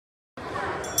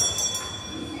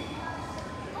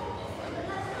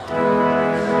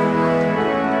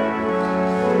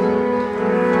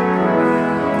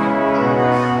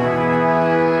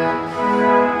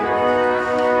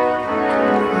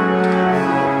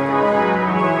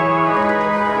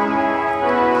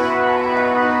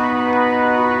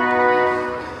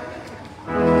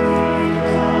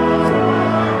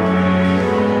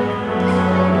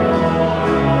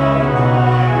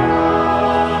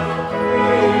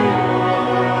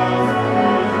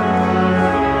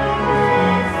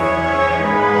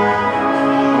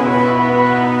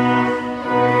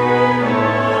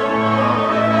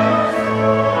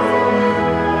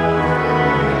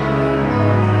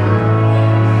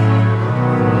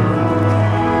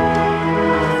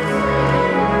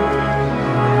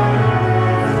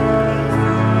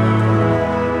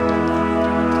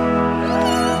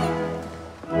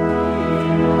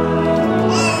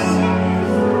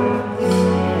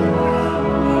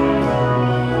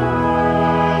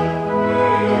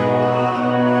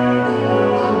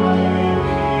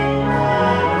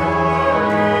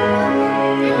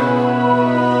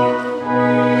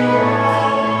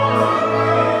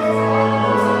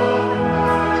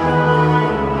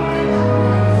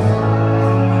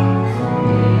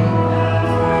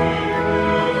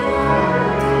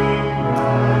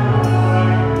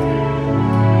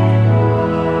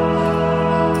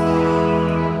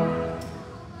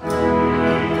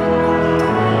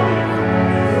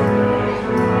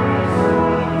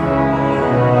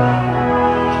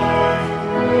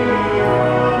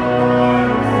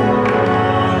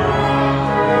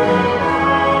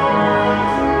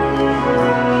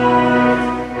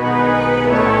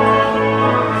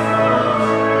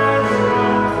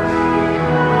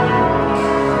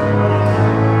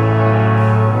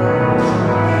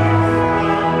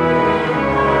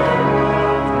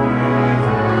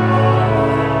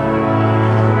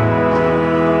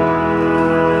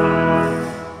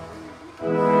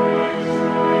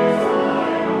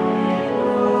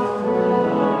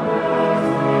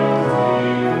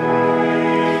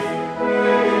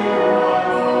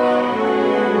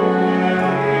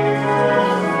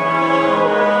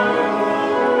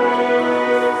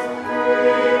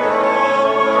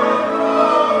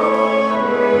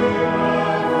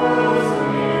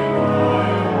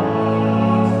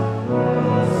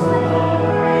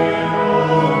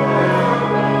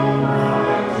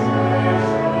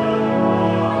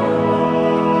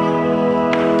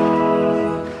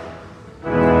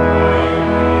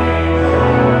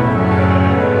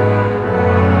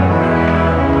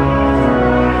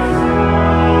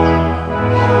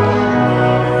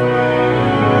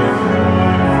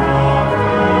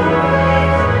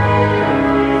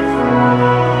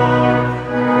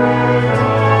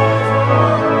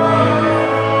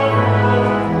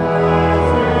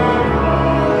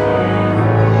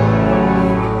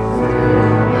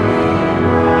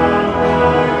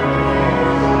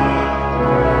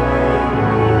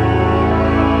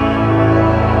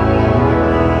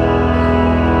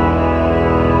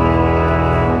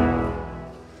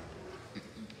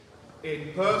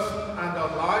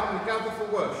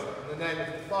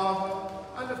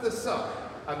the Son,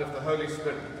 and of the Holy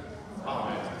Spirit.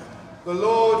 Amen. The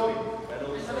Lord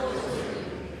be with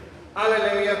you.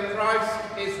 Alleluia,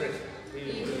 Christ is risen.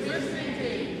 He is risen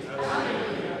indeed.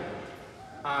 Alleluia.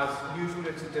 As usual,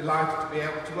 it's a delight to be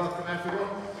able to welcome everyone,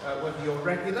 whether you're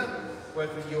regular,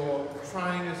 whether you're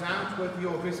trying us out, whether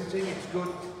you're visiting. It's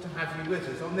good to have you with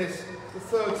us on this, the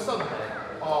third Sunday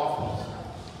of...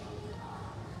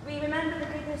 We remember the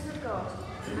goodness of God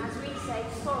as we say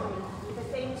sorry for the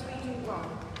things we do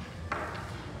wrong.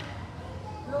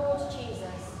 Lord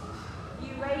Jesus,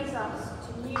 you raise us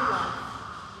to new life.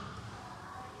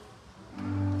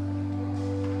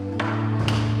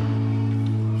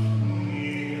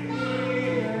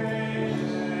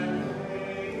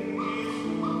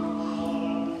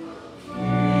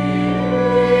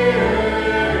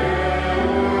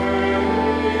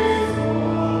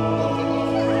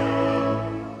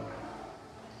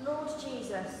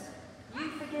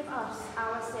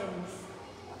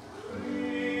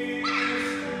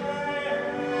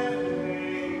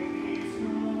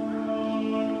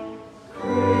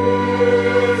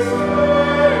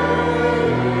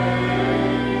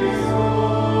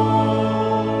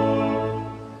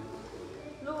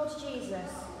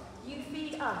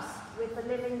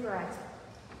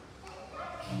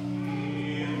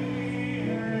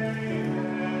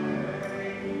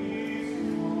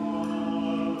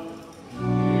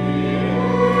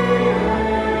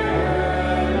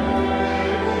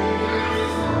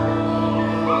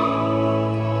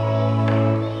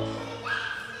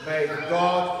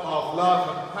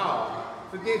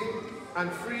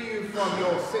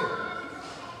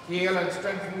 Heal and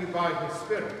strengthen you by his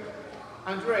Spirit,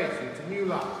 and raise you to new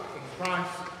life in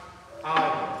Christ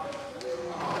our Lord.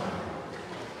 Amen.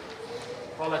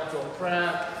 Collect your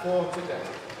prayer for today.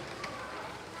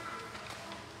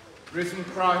 Risen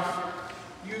Christ,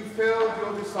 you filled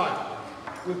your disciples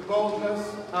with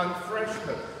boldness and fresh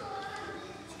hope.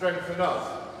 Strengthen us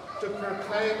to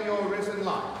proclaim your risen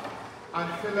life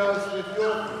and fill us with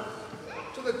your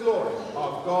peace to the glory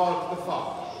of God the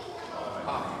Father.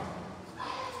 Amen.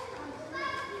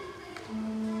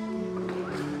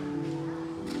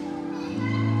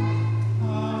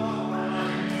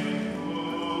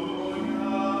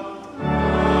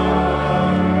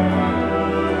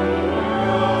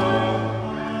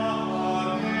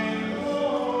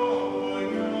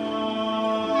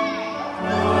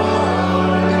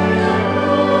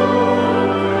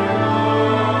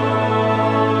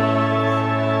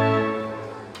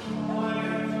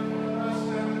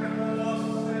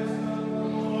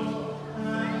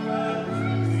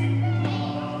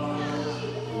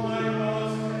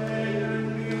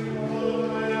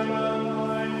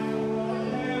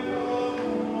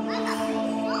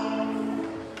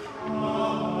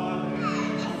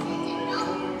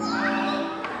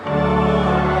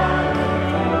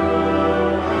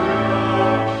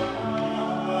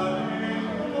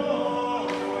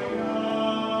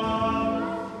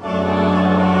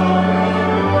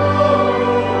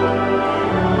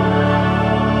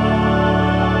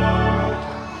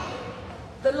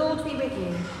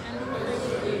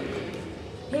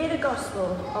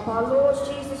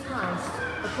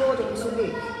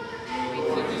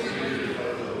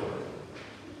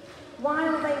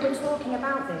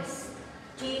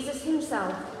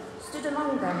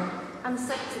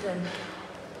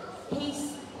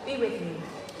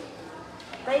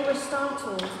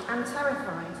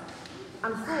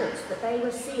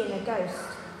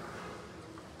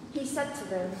 He said to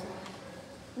them,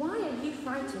 "Why are you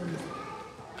frightened?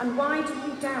 And why do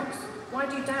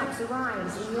doubts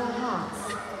arise in your hearts?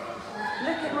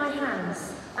 Look at my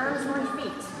hands and my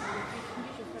feet.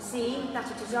 See that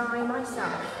it is I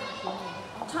myself.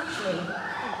 Touch me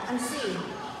and see,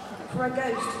 for a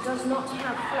ghost does not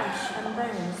have flesh and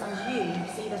bones as you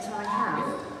see that I have."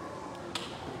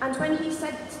 And when he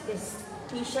said this,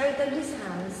 he showed them his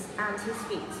hands and his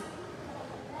feet.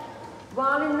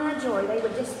 While in their joy they were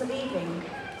disbelieving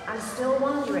and still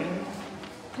wondering,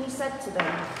 he said to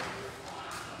them,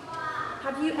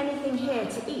 "Have you anything here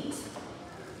to eat?"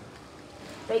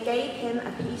 They gave him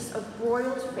a piece of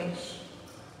broiled fish,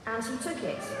 and he took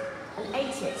it and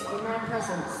ate it in their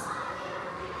presence.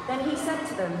 Then he said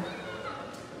to them,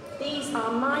 "These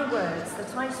are my words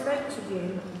that I spoke to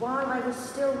you while I was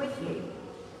still with you,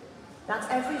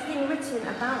 that everything written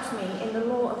about me in the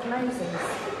law of Moses,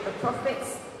 the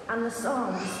prophets, and the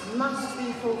Psalms must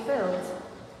be fulfilled."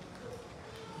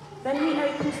 Then he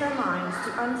opened their minds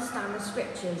to understand the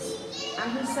Scriptures,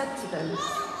 and he said to them,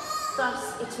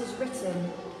 "Thus it is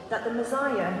written that the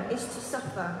Messiah is to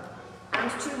suffer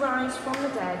and to rise from the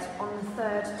dead on the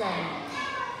third day,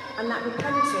 and that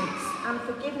repentance and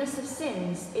forgiveness of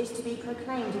sins is to be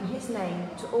proclaimed in his name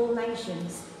to all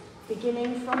nations,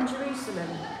 beginning from Jerusalem.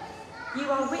 You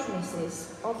are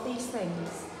witnesses of these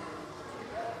things.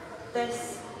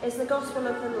 This is the gospel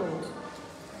of the Lord.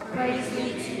 Praise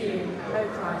be to you, O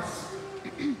Christ.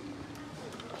 In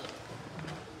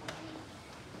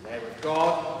the name of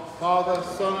God, Father,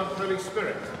 Son, and Holy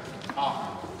Spirit.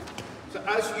 Amen. So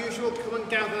as usual, come and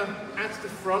gather at the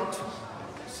front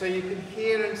so you can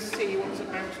hear and see what's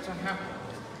about to happen.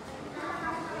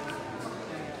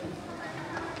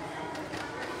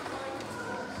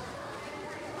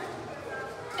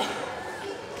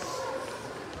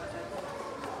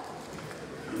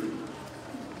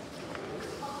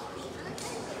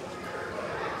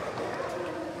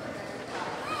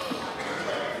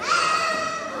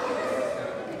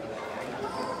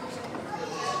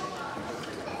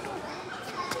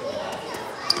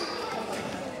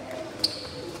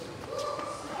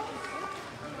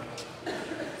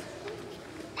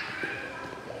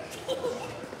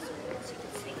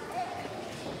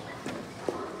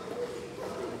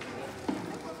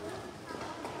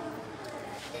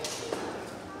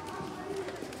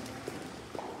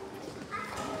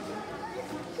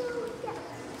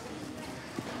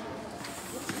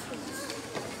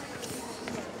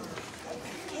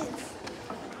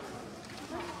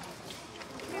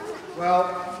 Well,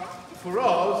 for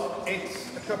us,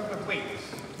 it's a couple of weeks.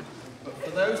 But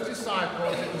for those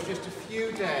disciples, it was just a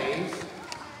few days since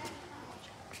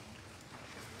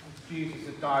Jesus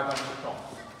had died on the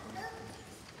cross.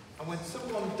 And when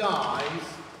someone dies,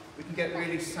 we can get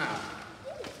really sad.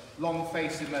 Long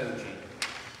face emoji.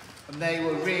 And they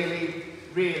were really,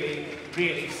 really,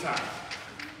 really sad.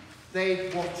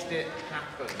 They'd watched it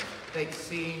happen. They'd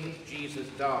seen Jesus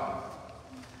die.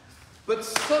 But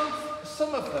some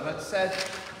of them had said,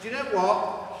 do you know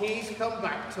what? He's come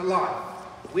back to life.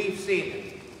 We've seen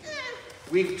him.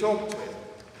 We've talked to him.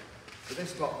 But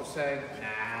this lot was saying,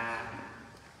 nah,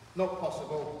 not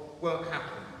possible, won't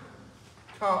happen.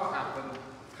 Can't happen,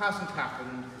 hasn't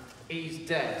happened, he's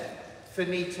dead.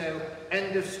 Finito,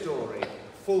 end of story,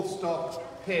 full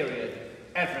stop, period,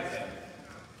 everything.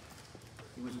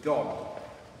 He was gone.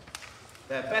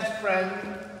 Their best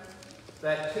friend,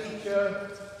 their teacher,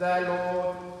 their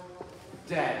Lord,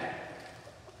 dead.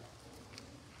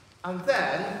 And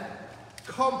then,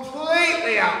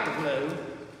 completely out of the blue,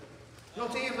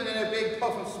 not even in a big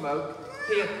puff of smoke,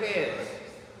 he appears,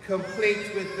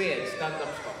 complete with beard. Stand up,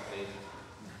 Scott, please.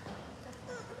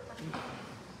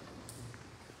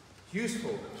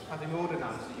 Useful having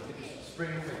ordinance so you can just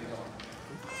spring things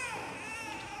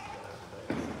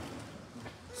on.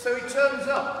 So he turns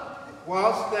up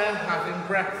whilst they're having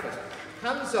breakfast.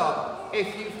 Hands up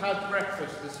if you've had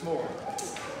breakfast this morning.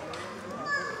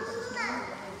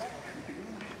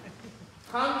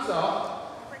 Hands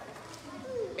up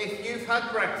if you've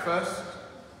had breakfast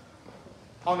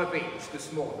on a beach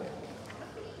this morning.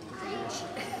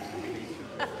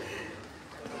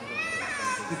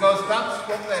 Because that's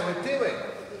what they were doing.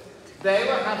 They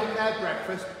were having their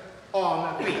breakfast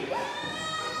on a beach.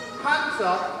 Hands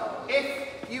up if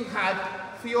you had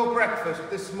for your breakfast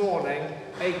this morning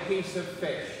a piece of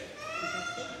fish.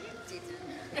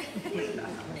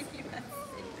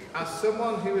 As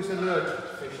someone who is allergic to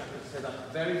fish, I can say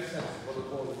that's very sensible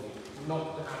of all of you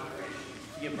not to have fish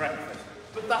for your breakfast.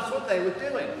 But that's what they were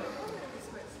doing.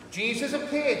 Jesus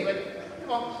appeared. He went,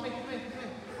 come on, come on,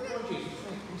 Jesus,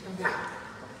 come stand here.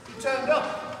 He turned up,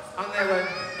 and they went,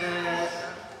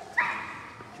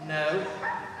 no,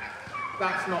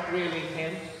 that's not really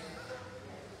him.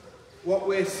 What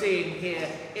we're seeing here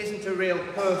isn't a real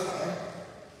person.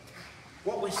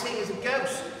 What we're seeing is a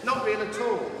ghost, not real at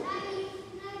all.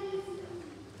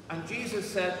 And Jesus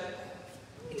said,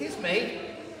 it is me.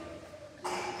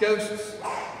 Ghosts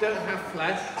don't have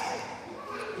flesh.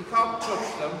 You can't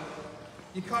touch them.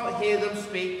 You can't hear them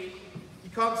speak. You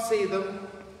can't see them.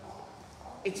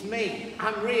 It's me.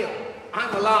 I'm real.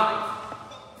 I'm alive.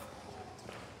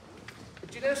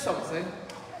 But do you know something?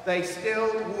 They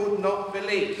still would not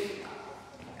believe.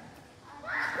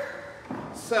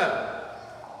 So,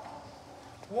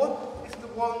 what is the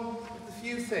one of the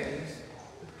few things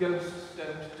that ghosts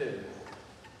don't do?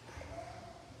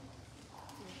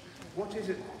 What is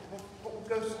it? What would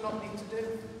ghosts not need to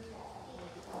do?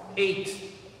 Eat.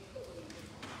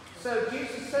 So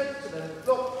Jesus said to them,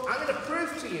 look, I'm going to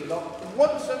prove to you, look,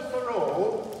 once and for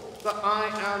all, that I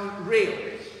am real.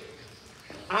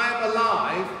 I am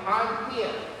alive. I'm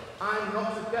here. I'm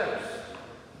not a ghost.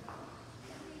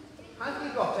 Have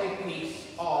you got a piece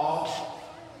of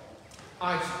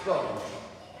ice sponge?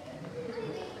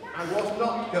 I was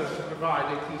not going to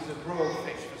provide a piece of broiled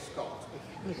fish for Scott.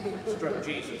 struck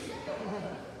Jesus.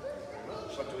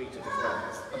 Got to eat it as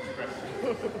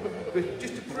well. But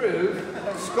just to prove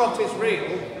Scott is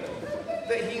real,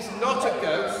 that he's not a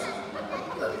ghost.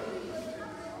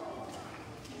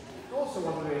 I also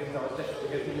want to realise that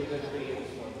because he was going to be here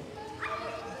this morning.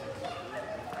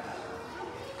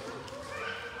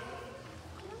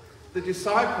 The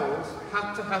disciples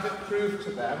had to have it proved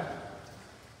to them,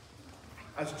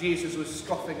 as Jesus was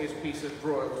scoffing his piece of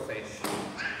broiled fish,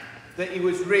 that he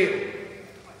was real,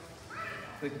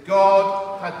 that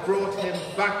God had brought him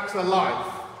back to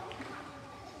life,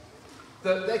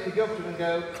 that they could go up to him and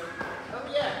go, oh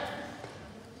yeah,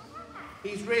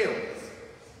 he's real.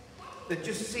 They'd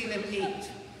just seen him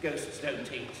eat. Ghosts don't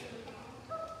eat.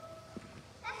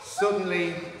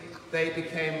 Suddenly, they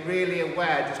became really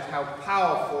aware just how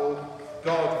powerful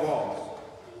God was.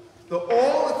 That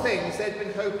all the things they'd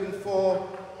been hoping for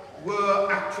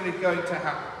were actually going to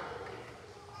happen.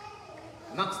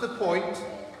 And that's the point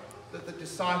that the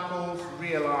disciples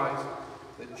realised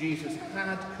that Jesus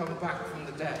had come back from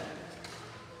the dead.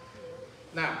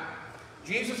 Now,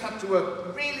 Jesus had to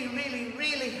work really, really,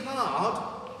 really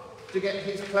hard to get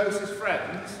his closest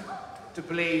friends to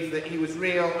believe that he was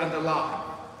real and alive.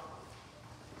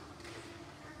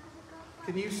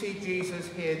 Can you see Jesus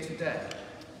here today?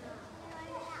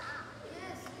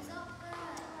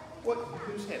 What?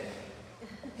 Who's him?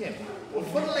 Him. Well,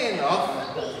 funnily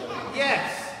enough,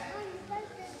 yes.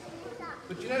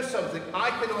 But you know something? I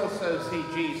can also see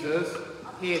Jesus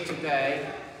here today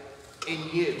in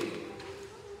you.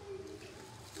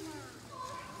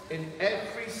 In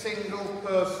every single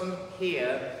person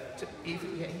here,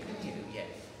 even you, yes.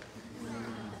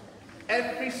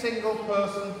 Every single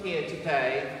person here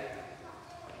today,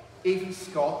 even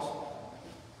Scott,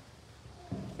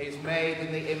 is made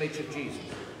in the image of Jesus.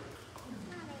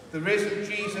 The risen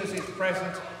Jesus is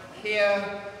present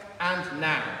here and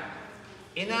now,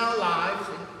 in our lives,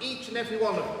 in each and every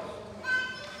one of us.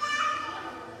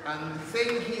 And the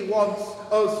thing he wants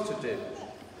us to do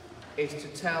is to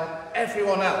tell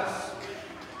everyone else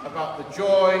about the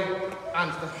joy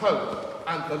and the hope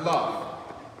and the love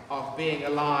of being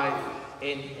alive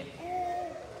in him.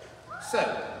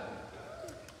 So,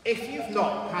 if you've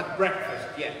not had breakfast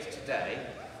yet today,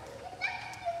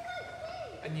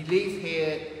 and you leave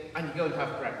here and you go and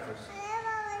have breakfast,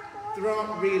 there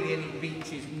aren't really any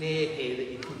beaches near here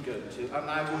that you can go to, and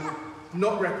I would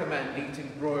not recommend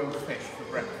eating broiled fish for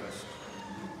breakfast.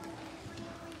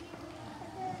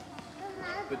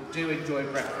 But do enjoy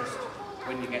breakfast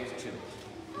when you get to it.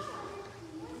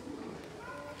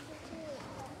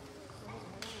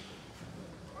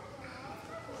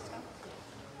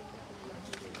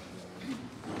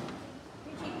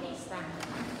 Would you please stand?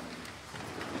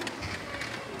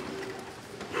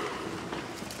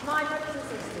 My brothers and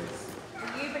sisters, do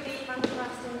you believe and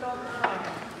trust in God the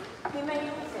Father, who made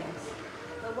all things,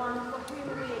 the one for whom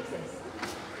we exist?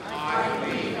 I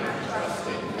believe and trust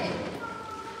in him.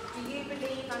 Do you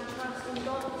believe and trust in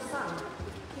God the Son,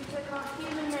 who took our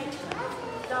human nature,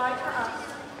 died for us,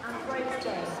 and rose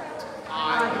again?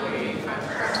 I believe and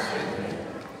trust in him.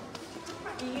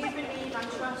 Do you believe and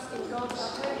trust in God the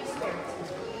Holy Spirit,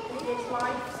 who gives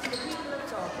life to the people of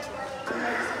God and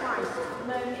makes Christ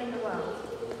known in the world?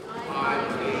 I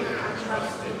believe and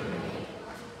trust in him.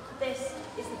 This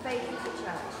is the faith of the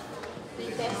Church.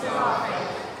 This is our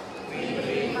faith. We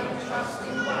believe and trust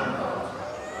in one God,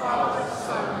 Father,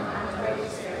 Son, and Holy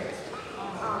Spirit.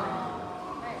 Amen.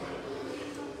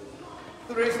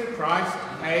 The risen Christ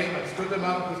came and stood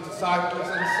among his disciples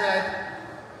and said,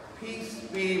 "Peace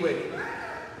be with you."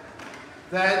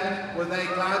 Then were they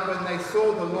glad when they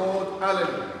saw the Lord.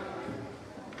 Hallelujah.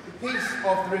 The peace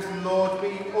of the risen Lord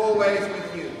be always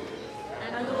with you.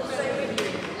 And also with you.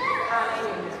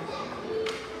 Hallelujah.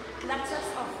 Let us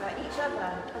offer each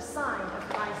other a sign of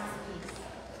Christ's peace.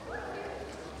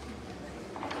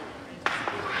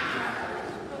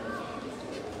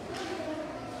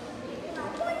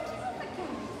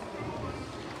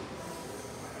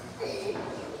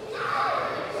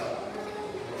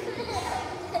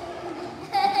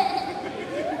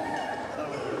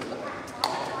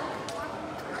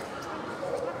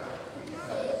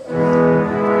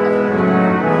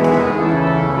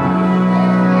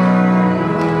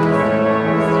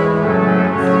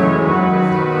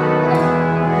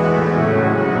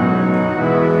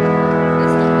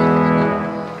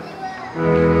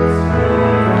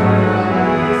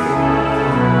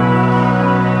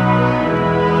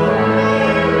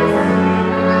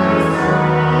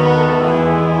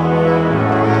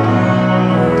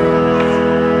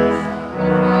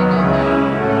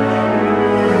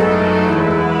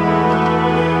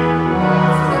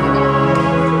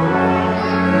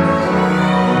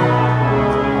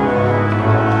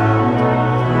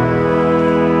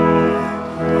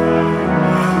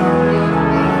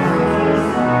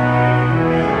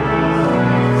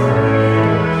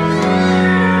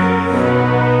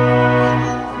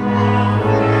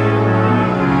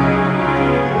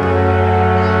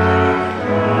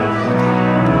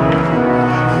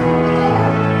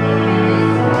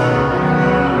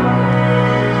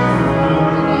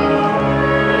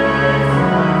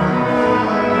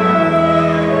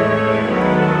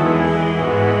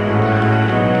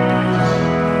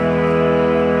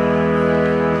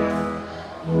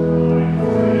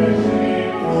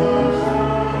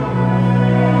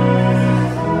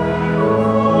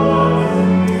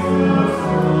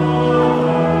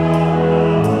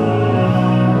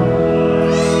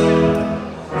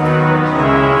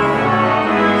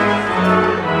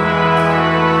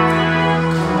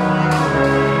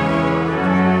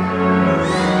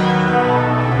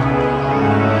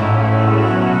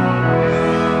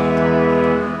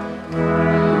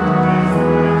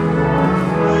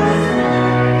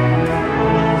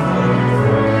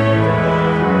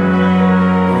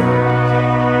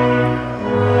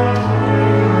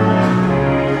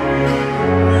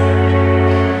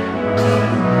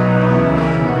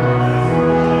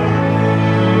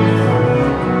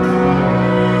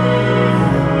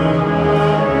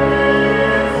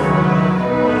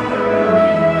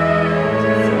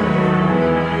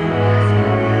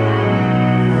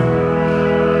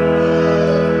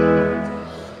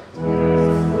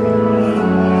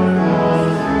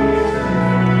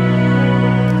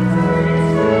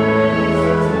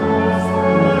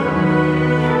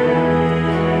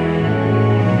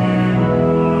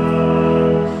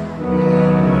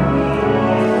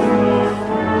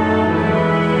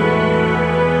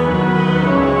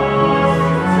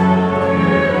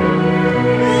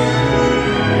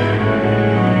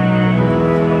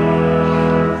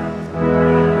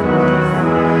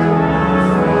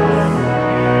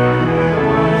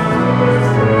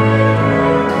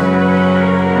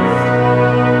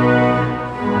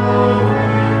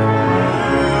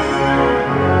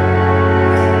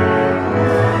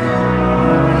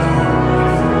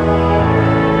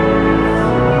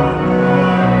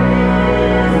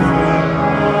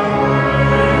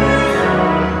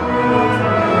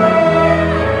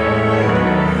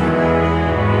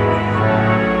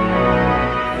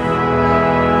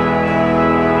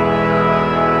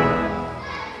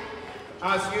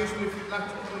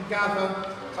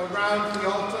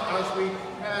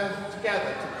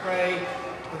 pray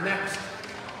the next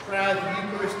prayer, the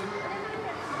Eucharistic.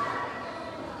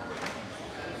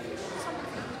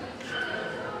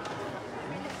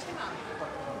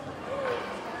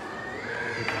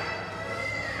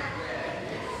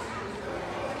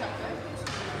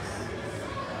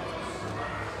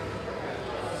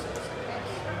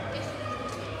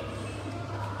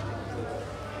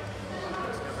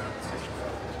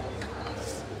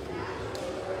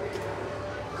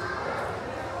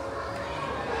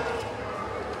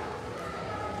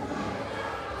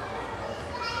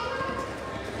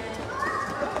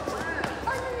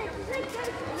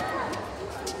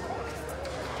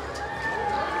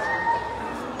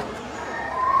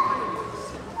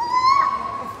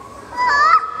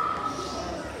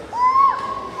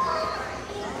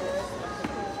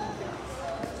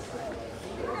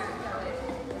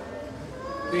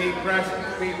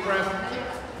 Be present,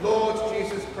 Lord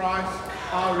Jesus Christ,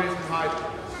 our risen high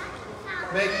priest.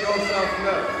 Make yourself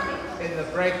known in the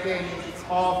breaking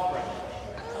of bread.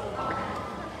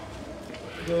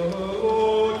 The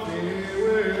Lord be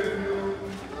with you.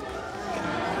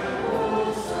 And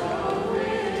also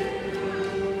with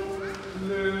you.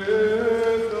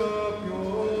 Lift up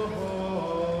your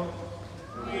heart.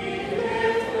 We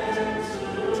lift them to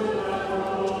the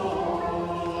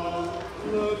Lord.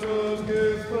 Let us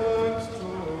give thanks to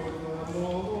the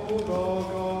Lord our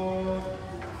God.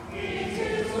 It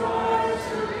is right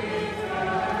to give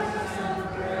thanks and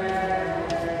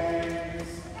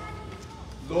praise.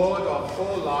 Lord of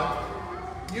all life,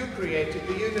 you created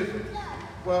the universe,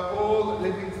 where all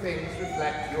living things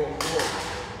reflect your glory.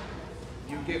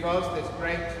 You give us this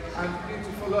great and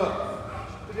beautiful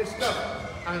earth to discover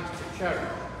and to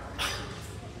cherish.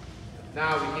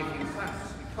 Now we give you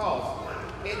thanks because,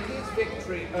 in his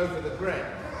victory over the grave,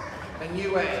 a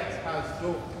new age has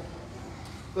dawned.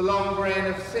 The long reign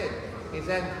of sin is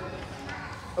ended.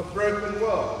 A broken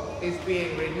world is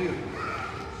being renewed,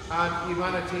 and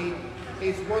humanity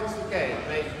is once again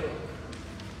made good.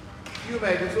 You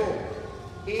made us all,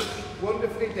 each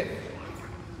wonderfully different,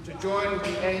 to join with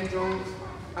the angels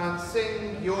and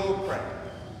sing your praise.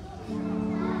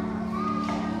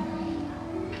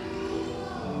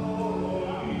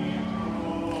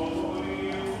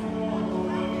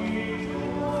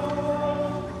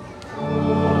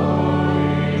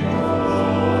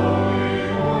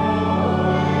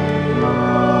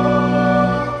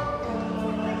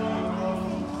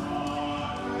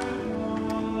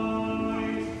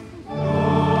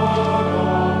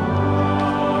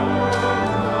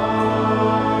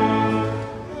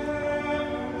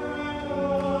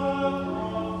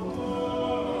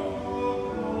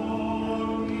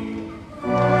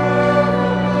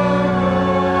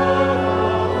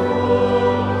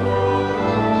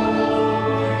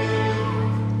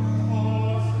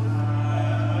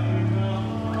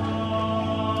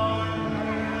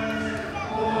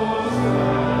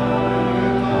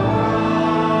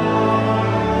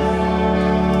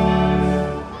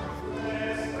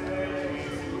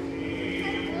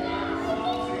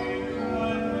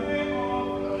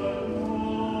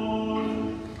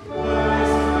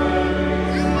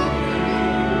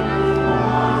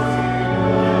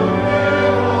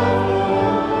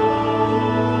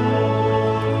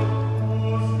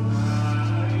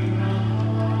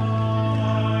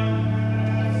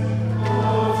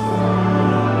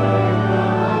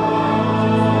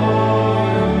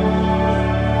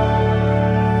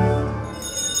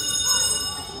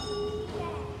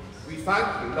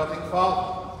 Thank you, loving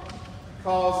Father,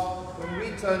 because when we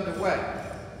turned away,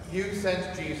 you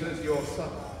sent Jesus, your Son.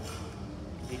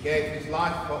 He gave his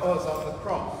life for us on the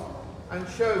cross and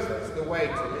shows us the way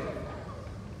to live.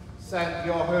 Send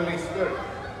your Holy Spirit,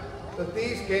 that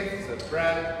these gifts of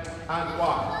bread and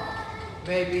wine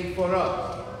may be for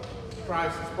us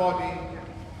Christ's body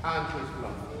and his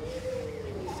blood.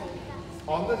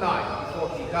 On the night before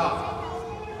he died,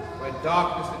 when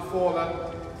darkness had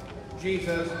fallen,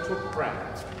 Jesus took bread,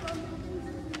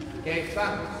 gave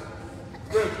thanks,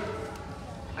 broke it,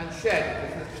 and shared it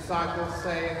with his disciples,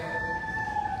 saying,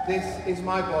 "This is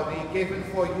my body given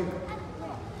for you.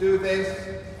 Do this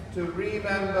to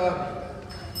remember me."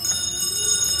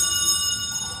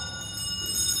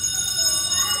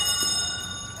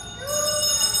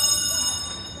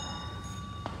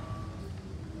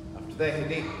 After they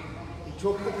had eaten, he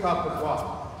took the cup of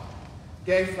wine,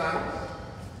 gave thanks,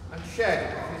 and shared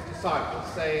it with his disciples,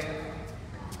 saying,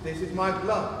 "This is my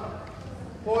blood,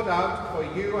 poured out for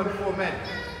you and for many,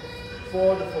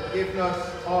 for the forgiveness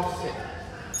of sin."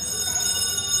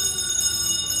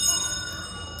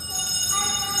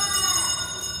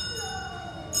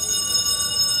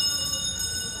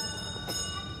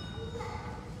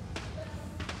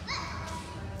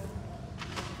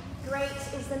 Great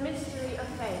is the mystery of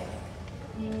faith.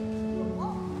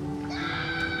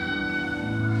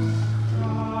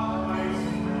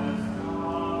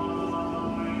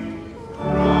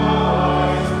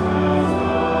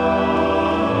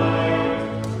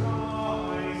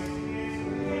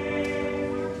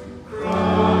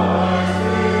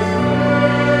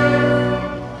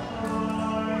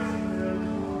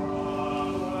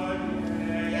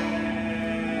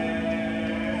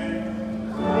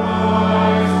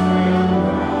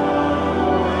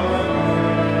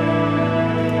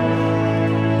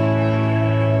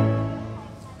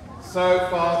 So,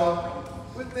 Father,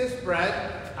 with this bread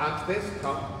and this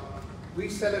cup, we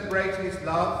celebrate his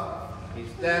love,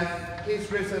 his death, his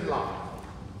risen life.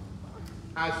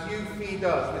 As you feed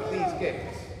us with these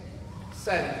gifts,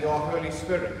 send your Holy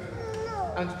Spirit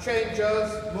and change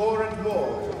us more and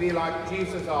more to be like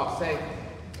Jesus our Saviour.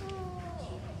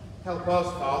 Help us,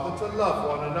 Father, to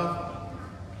love one another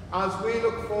as we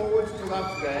look forward to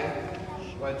that day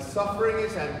when suffering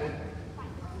is ended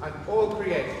and all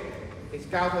creation is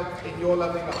gathered in your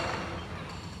loving arms.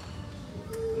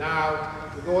 Now,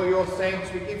 with all your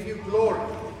saints, we give you glory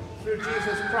through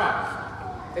Jesus Christ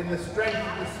in the strength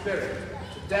of the Spirit,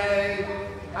 today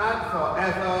and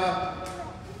forever.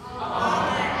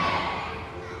 Amen.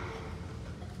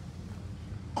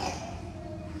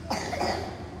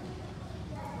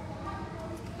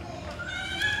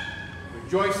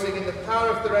 Rejoicing in the power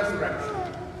of the resurrection,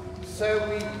 so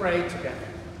we pray together.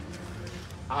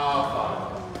 Our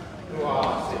Father, who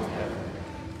art in heaven,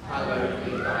 hallowed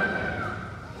be thy name.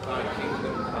 Thy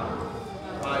kingdom come,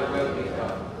 thy will be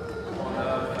done, on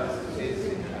earth as it is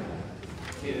in heaven.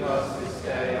 Give us this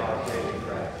day our daily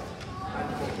bread, and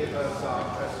forgive us our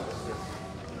trespasses,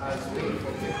 as we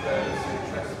forgive those who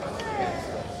trespass against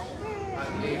us. And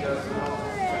lead us not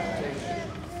into temptation,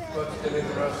 but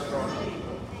deliver us from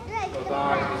evil. For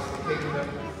thine is the kingdom,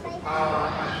 the power,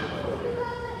 and the glory,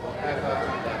 forever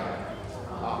and ever.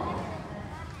 Amen.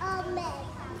 Amen.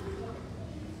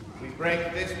 We break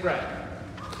this bread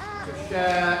to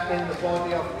share in the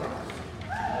body of Christ.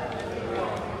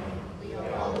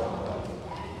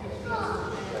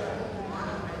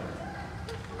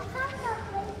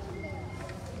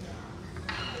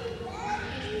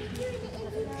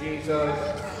 Jesus,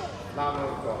 Lamb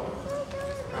of God,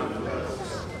 have mercy.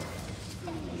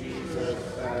 Jesus,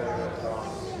 Son of God,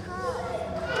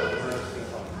 have mercy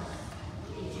on us.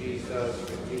 Jesus,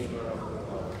 Redeemer of the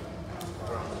world,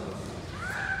 grant us.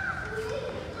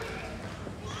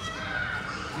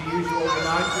 The usual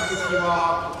reminder, if you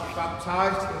are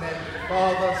baptized in the name of the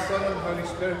Father, Son and Holy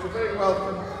Spirit, you're very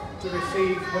welcome to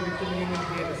receive Holy Communion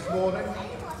here this morning. If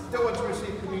you don't want to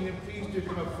receive communion, please do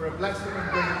come up for a blessing and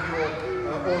bring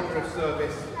your order of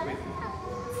service with you.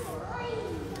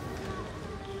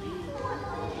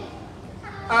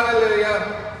 Hallelujah!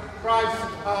 Christ,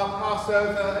 our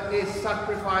Passover, is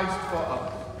sacrificed for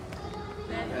us.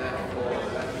 Therefore,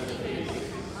 let us be.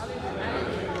 Hallelujah.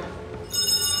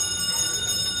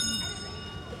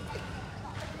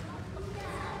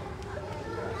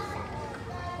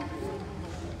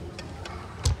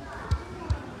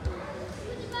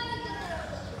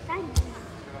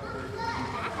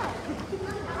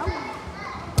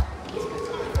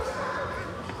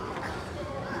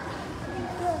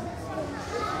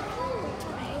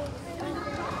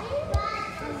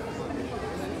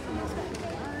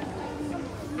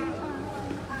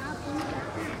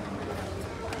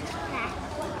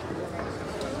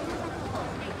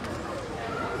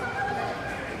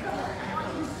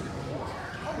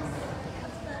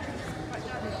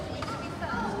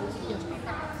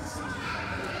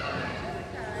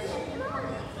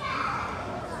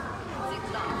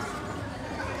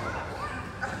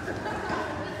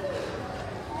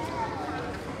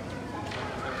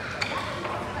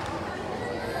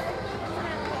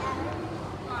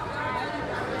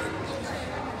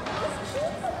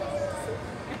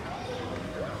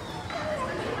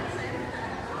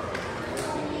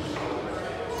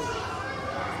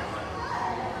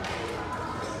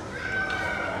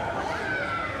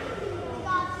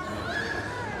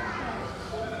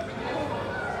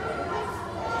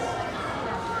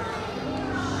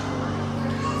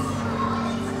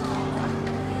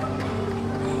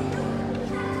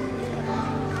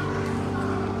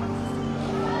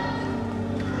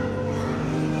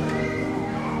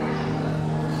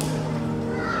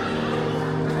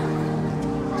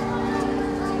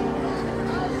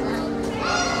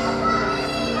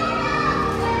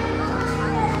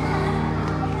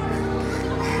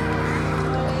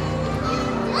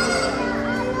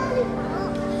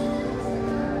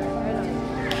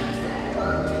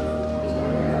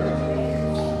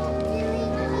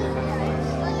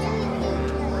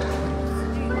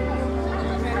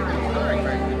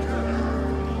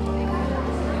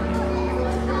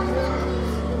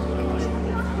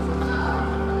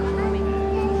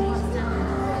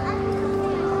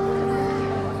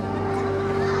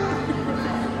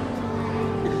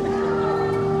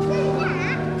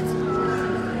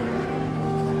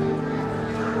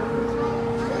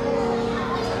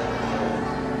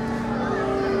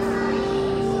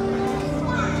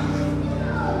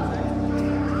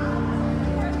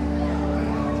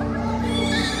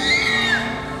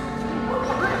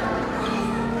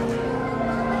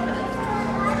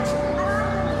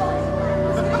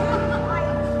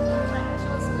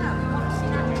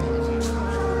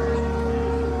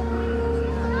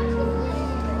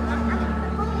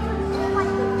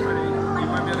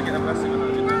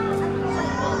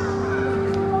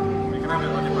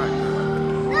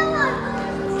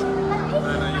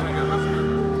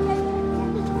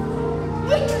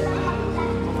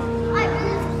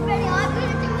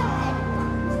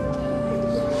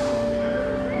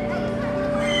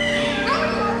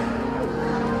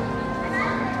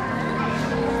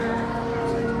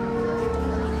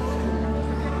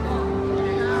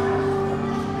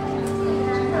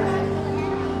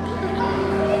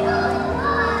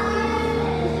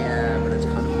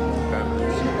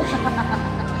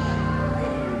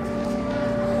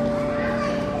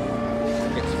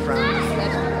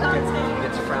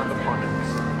 gets frowned upon in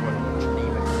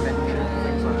even convention,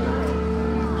 things like that.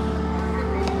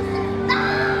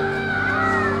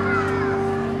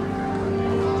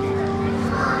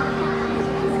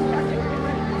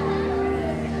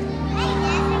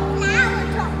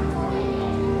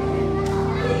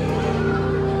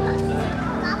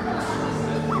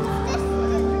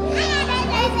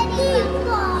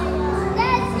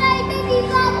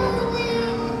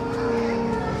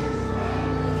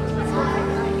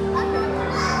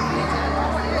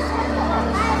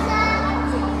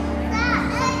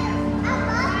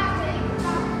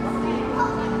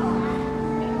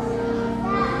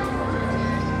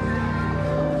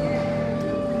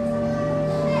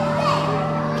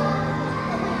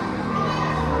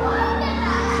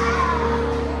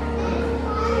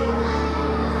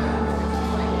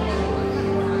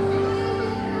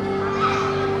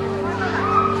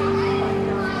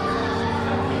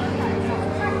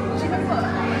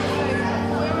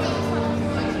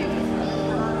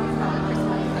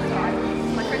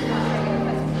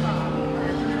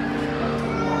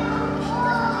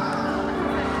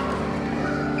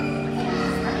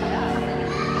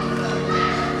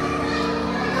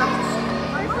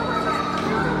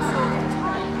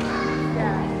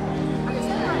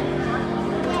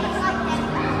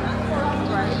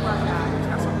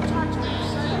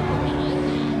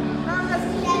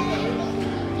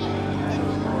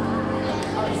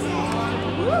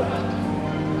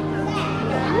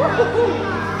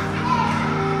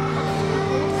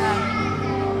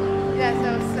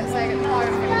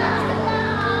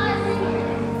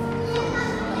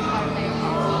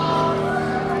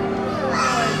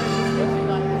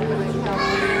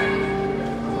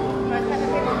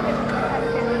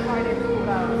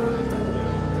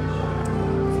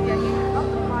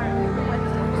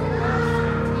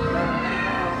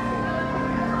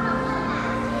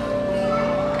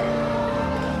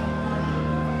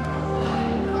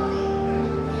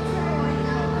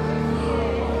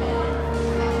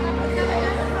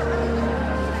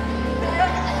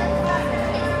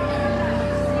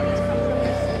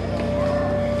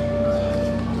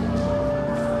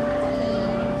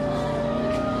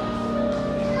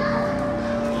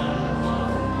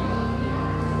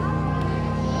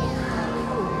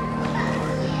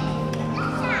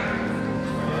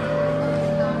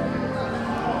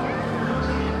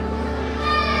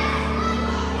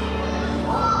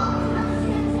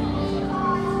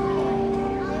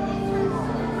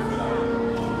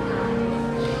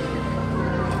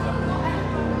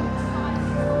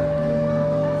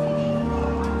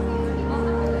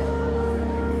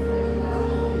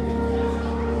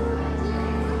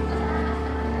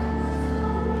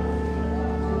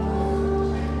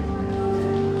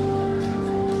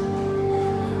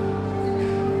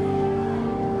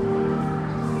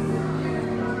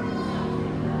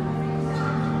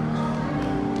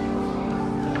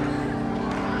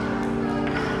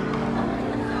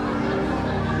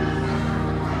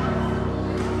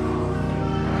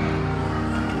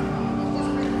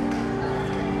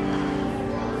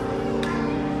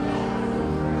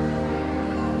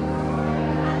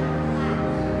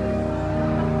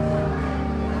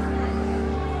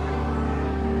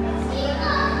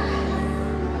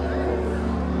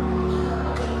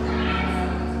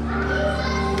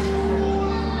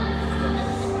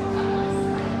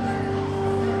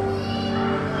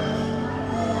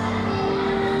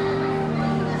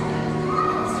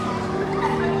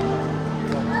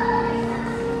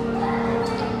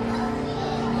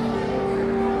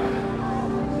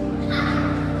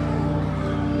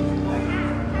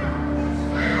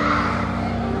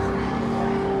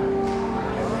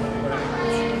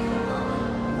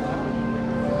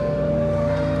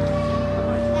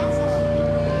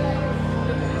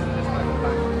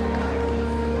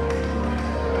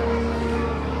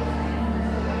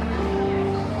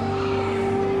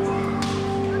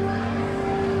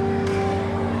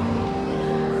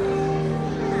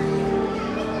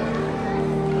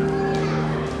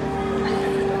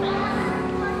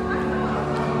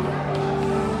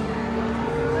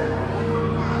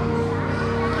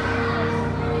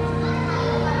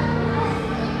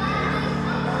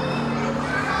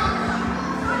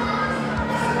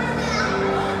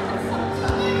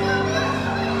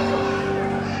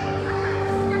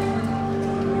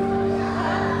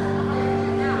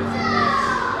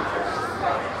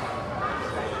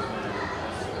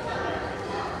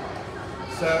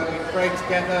 So we pray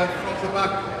together from the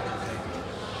back.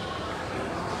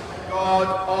 God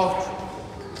of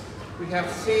truth, we have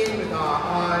seen with our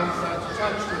eyes and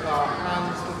touched with our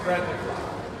hands the bread of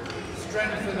life.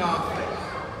 Strengthen our faith,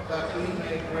 that we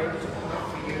may grow to love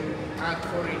for you and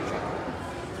for each other.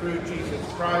 through Jesus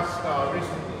Christ, our risen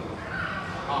Lord.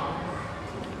 Amen.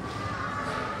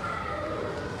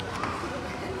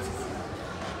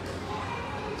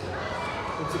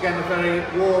 Once again, a very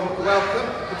warm welcome,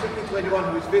 particularly to anyone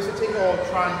who is visiting or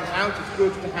trying us out. It's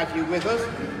good to have you with us.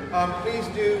 Please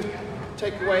do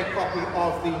take away a copy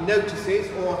of the notices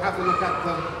or have a look at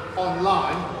them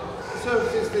online. The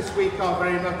services this week are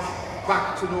very much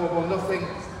back to normal, nothing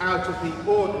out of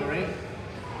the ordinary.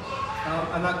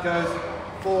 And that goes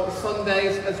for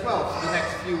Sundays as well for the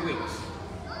next few weeks.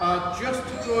 Just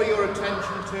to draw your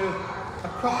attention to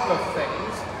a couple of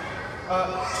things.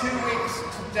 2 weeks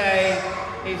today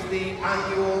is the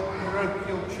annual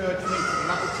parochial church meeting, and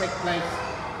that will take place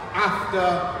after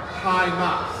High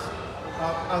Mass.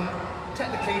 And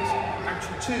technically it's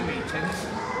actually 2 meetings.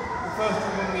 The first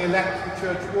one when we elect the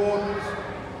church wardens,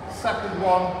 the second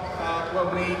one when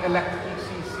we elect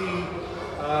PCC,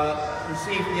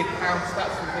 receive the accounts, that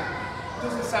sort of thing. It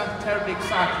doesn't sound terribly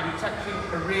exciting, but it's actually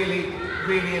a really,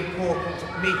 really important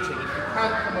meeting. If you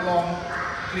can come along,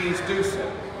 please do so.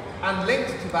 And linked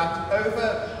to that,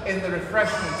 over in the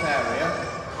refreshment area,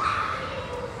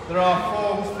 there are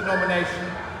forms for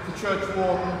nomination for church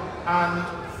warden and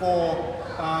for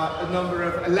a number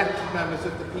of elected members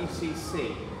of the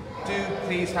PCC. Do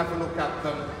please have a look at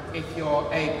them if you're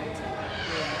able to.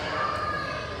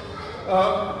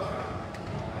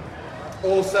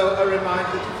 Also a reminder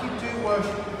that if you do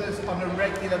worship with us on a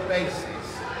regular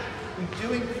basis, we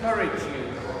do encourage you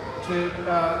to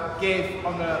give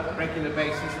on a regular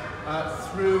basis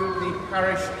through the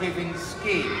parish giving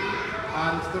scheme,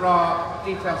 and there are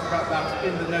details about that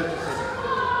in the notices.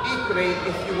 Equally,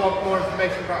 if you want more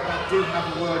information about that, do have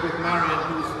a word with Marion,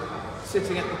 who's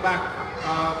sitting at the back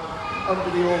under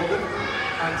the organ,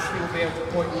 and she will be able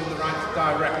to point you in the right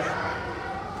direction.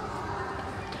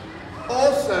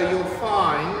 Also, you'll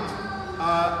find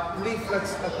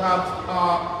leaflets about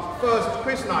our first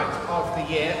quiz night of the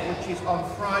year, which is on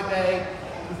Friday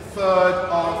the 3rd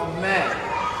of May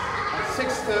at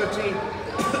 6:30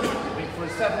 for a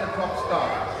 7 o'clock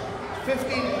start.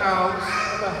 £15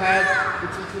 per head,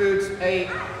 which includes a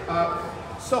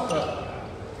supper,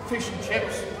 fish and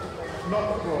chips,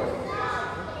 not broiled,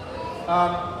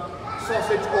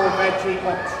 sausage or veggie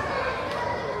option.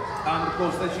 And of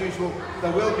course, as usual,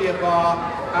 there will be a bar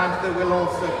and there will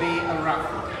also be a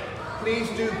raffle. Please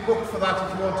do book for that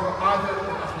if you want to, either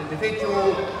as an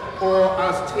individual or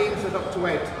as teams of up to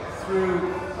 8 through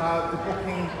the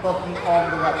booking button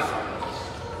on the website.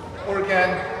 Or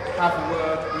again, have a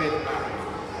word with Mary.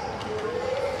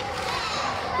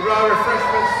 There are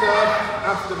refreshments served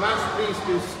after Mass. Please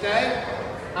do stay.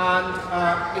 And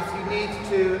if you need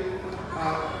to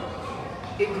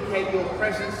indicate your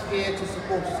presence here to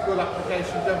support a school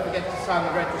application, don't forget to sign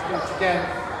the register, which again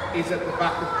is at the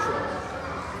back of the church.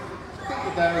 I think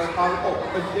that those are,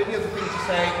 the only other thing to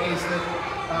say is that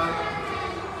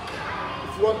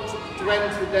if you want to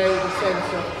end the day with a sense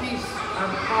of peace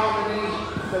and harmony,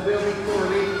 there will be Cora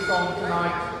Lee's song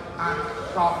tonight at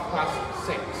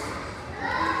 6:30.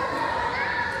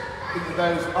 I think that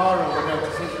those are all the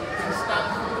notices. Please stand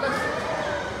for the blessing.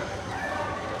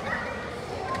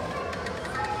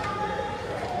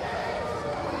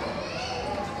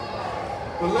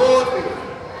 The Lord be with you.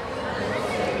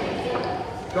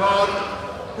 God,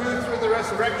 who through the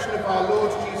resurrection of our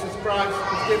Lord Jesus Christ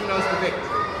has given us the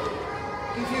victory,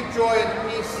 give you joy and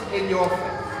peace in your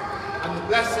faith, and the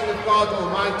blessing of God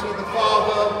Almighty, the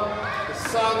Father, the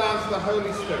Son, and the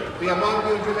Holy Spirit be among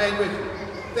you and remain with you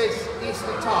this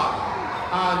Easter time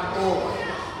and always.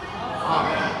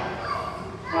 Amen.